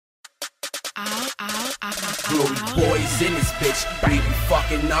Glory boys in this bitch, we be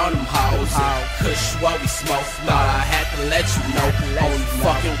fucking on them hoes. Kush while we smoke, thought I had to let you know. Only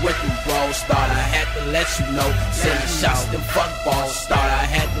fucking with them bros, thought I had to let you know. Sending shots, them fuck balls, thought I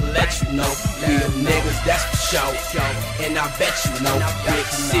had to let you know. We the niggas, that's for sure, and I bet you know. Big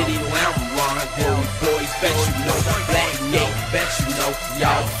city where I'm run, glory boys, bet you know. Black gate, bet you know.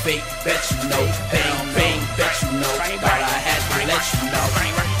 Y'all fake, bet you know. Bang, bang, bet you know. Thought I had to let you know.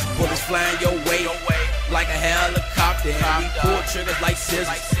 Bullets flying your way like a helicopter, and we pull triggers like scissors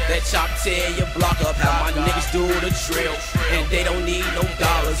that chop, tear your block up. How my niggas do the drill, and they don't need no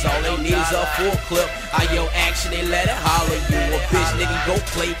dollars. All they need is a full clip. ioNx, they let it holler. You a bitch, nigga, go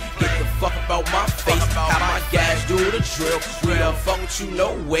play. Get the fuck about my face. How my guys do the drill. We don't fuck with you,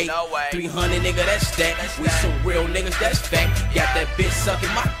 no way. 300 nigga, that's that. We some real niggas, that's fact. Got that bitch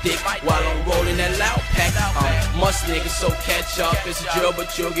sucking my dick while I'm rolling that loud pack. Must niggas, so catch up. It's a drill,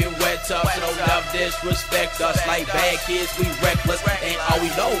 but you'll get wet up. So don't love this, respect us like bad kids. We reckless, and all we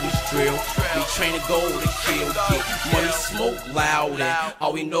know is drill. We train to go to kill, get money, smoke loud, and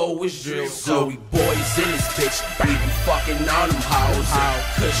all we know is drill. So we boys in this bitch, we be fucking on them hoes.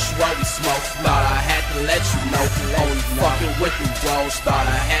 Kush while we smoke, thought I had to let you know. Only fucking with them bros, thought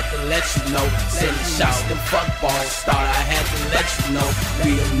I had to let you know. Sending shots, them fuck balls, thought I had to let you know.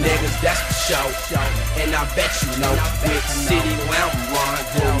 We the niggas, that's for sure, and I bet you know. Big city where I'm run,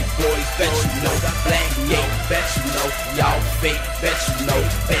 glory boys, bet you know. Black gate, bet you know. Y'all fake, bet you know.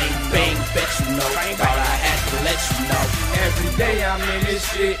 Bang, bang, bet you know. Thought I had to let you know. Every day I'm in this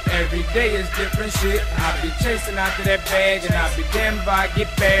shit, every day is different shit. I be chasing after that bag, and I be damned if I get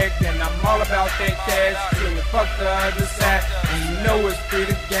bagged. And I'm all about that cash, till we fuck the other side. And you know it's free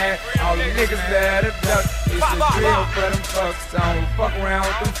to gas, all the niggas better duck. It's a drill for them fucks, I don't fuck around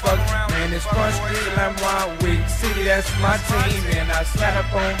with them fucks. Man, it's Front Street, I'm Wild Week City, that's my team. And I slide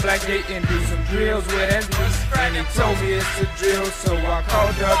up on Blackgate and do some drills with me. And he told me it's a drill, so I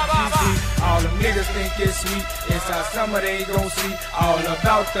called up GG. All them niggas think it's sweet, inside summer they gon' see all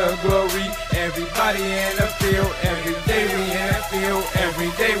about the glory. Everybody in the field, every day we in the field,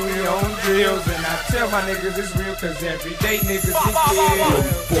 every day we on drills. And I tell my niggas it's real, cause every day niggas get killed.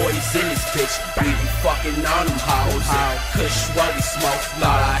 Boys in this bitch, we be fucking on them hoes. Kush while we smoke,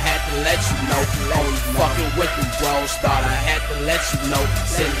 thought I had to let you know. Only fucking with them bros, thought I had to let you know.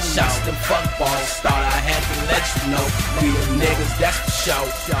 Sending shots, them fuck balls, thought I had to let you know. We the niggas, that's for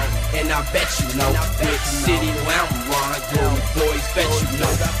sure, and I bet you know. Big city where I'm run, glory boys, bet you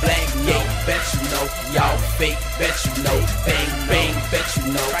know. Black gate, bet you know. Y'all fake, bet you know. Bang, bang, bet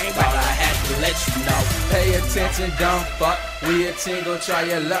you know. Thought I had to let you know. Pay attention, dumb fuck. We a team, go try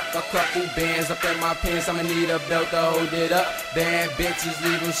your luck. A couple bands up in my pants, I'ma need a belt to hold it up. Bad bitches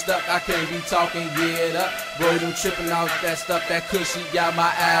leave them stuck, I can't be talking, get up. Bro, them tripping off that stuff, that cushy got my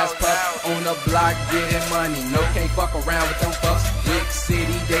eyes puffed. On the block, getting money, no can't fuck around with them fucks. Big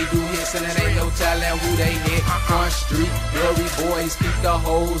city, they do hits and it ain't no telling who they hit. Front Street, glory boys, keep the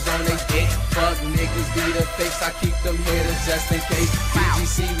hoes on they dick. Fuck niggas, be the fakes, I keep them hitters just in case.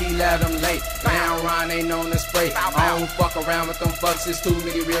 BGC, we let them late, man, Ron ain't known to spray. I don't fuck around with them fucks, it's too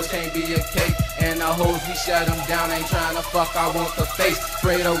many reels, can't be a cake. And the hoes, we shut them down, ain't trying to fuck, I want the face.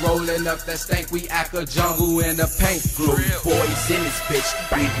 Straight up rolling up that stank, we act a jungle in the paint. Glory boys in this bitch,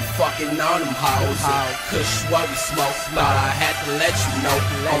 we be fucking on them hoes. Kush while we smoke, thought I had to let you know.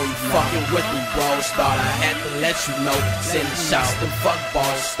 Only fucking with them bros, thought I had to let you know. Sending shots, them fuck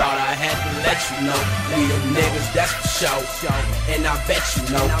balls, thought I had to let you know. We the niggas, that's for sure, and I bet you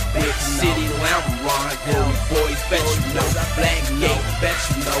know. Big city where I'm run, glory boys, bet you know. Black gate, bet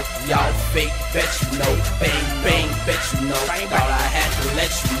you know. Y'all fake, bet you know. Bang, bang, bet you know. Thought I had to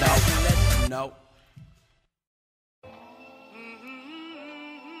let you know.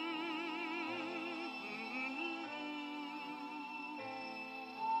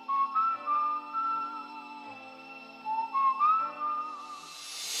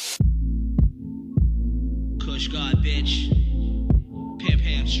 Kush God, bitch. Pimp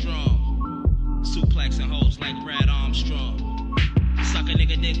ham strong. Suplexing hoes like Brad Armstrong. Suck a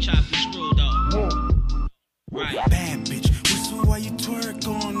nigga dick, chop the screw though. Right. Bad bitch, whistle while you twerk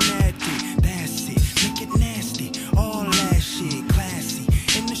on that dick. That's it, make it nasty. All that shit, classy.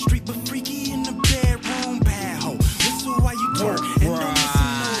 In the street, but freaky in the bedroom. Bad hoe, whistle while you twerk.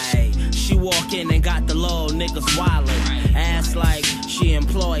 Right. She walk in and got the little niggas wildin'. Ass like she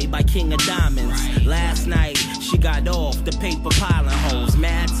employed by King of Diamonds. Last night she got off the paper piling hoes.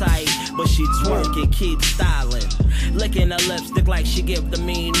 Mad tight, but she twerk and keep styling. licking her lipstick like she give the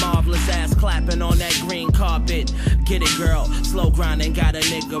mean, marvelous ass clapping on that green carpet. Get it, girl, slow grinding, got a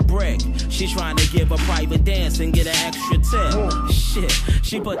nigga brick. She trying to give a private dance and get an extra tip. Shit,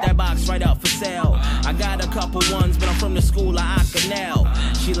 she put that box right up for sale. I got a couple ones, but I'm from the school of Acanel.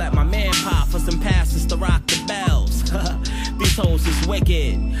 She let my man pop for some passes to rock the bells. These hoes is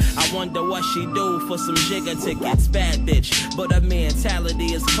wicked. I wonder what she do for some jigger tickets. Bad bitch, but her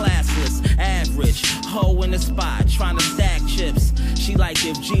mentality is classless. Average, hoe in the spot, trying to stack chips. She like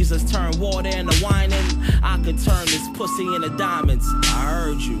if Jesus turned water into wine, and I could turn this pussy into diamonds. I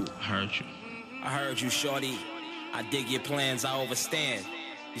heard you. I heard you, shorty. I dig your plans, I overstand.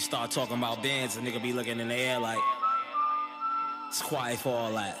 You start talking about bands, a nigga be looking in the air like, it's quiet for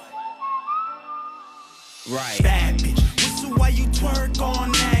all that. Right. Bad bitch, whistle while you twerk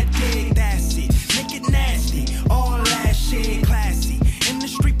on that dick. That's it, make it nasty. All that shit classy. In the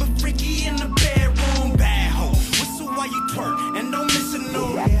street but freaky in the bedroom. Bad hoe, whistle while you twerk and don't miss a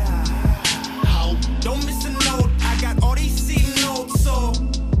note. Ho, don't miss a note. I got all these C notes, so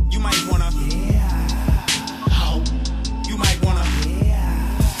you might wanna. Ho, you might wanna.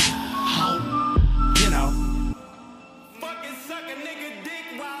 Ho, you know. Fucking suck a nigga dick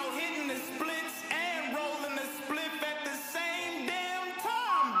while hitting the splits and rolling the spliff at the same damn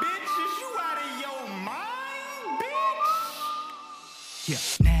time, bitch. Is you out of your mind, bitch? Yeah,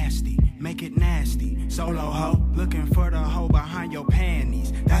 nasty, make it nasty. Solo hoe, looking for the hoe behind your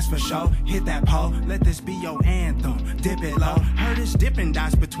panties. That's for sure. Hit that pole, let this be your anthem. Dip it low, heard it's dipping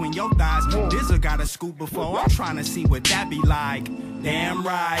dots between your thighs. Dizzle got a scoop before, I'm trying to see what that be like. Damn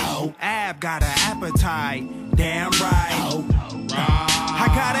right, oh. Ab got an appetite. Damn right, oh. I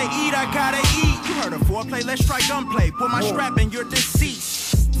gotta eat. You heard of foreplay, let's try gunplay. Put my strap in your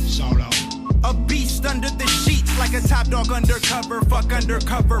deceased. Solo. A beast under the sheets, like a top dog undercover. Fuck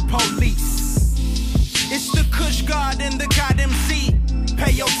undercover police. It's the Kush God and the God MC.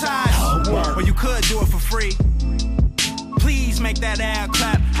 Pay your tithes, or you could do it for free. Please make that ad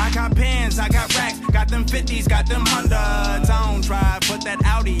clap. I got pens, I got racks, got them 50s, got them 100s. I don't drive, but that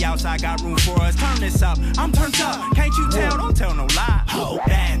Audi outside got room for us. Turn this up, I'm turned up. Can't you tell? Don't tell no lie. Oh,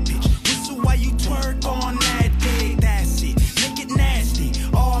 bad bitch.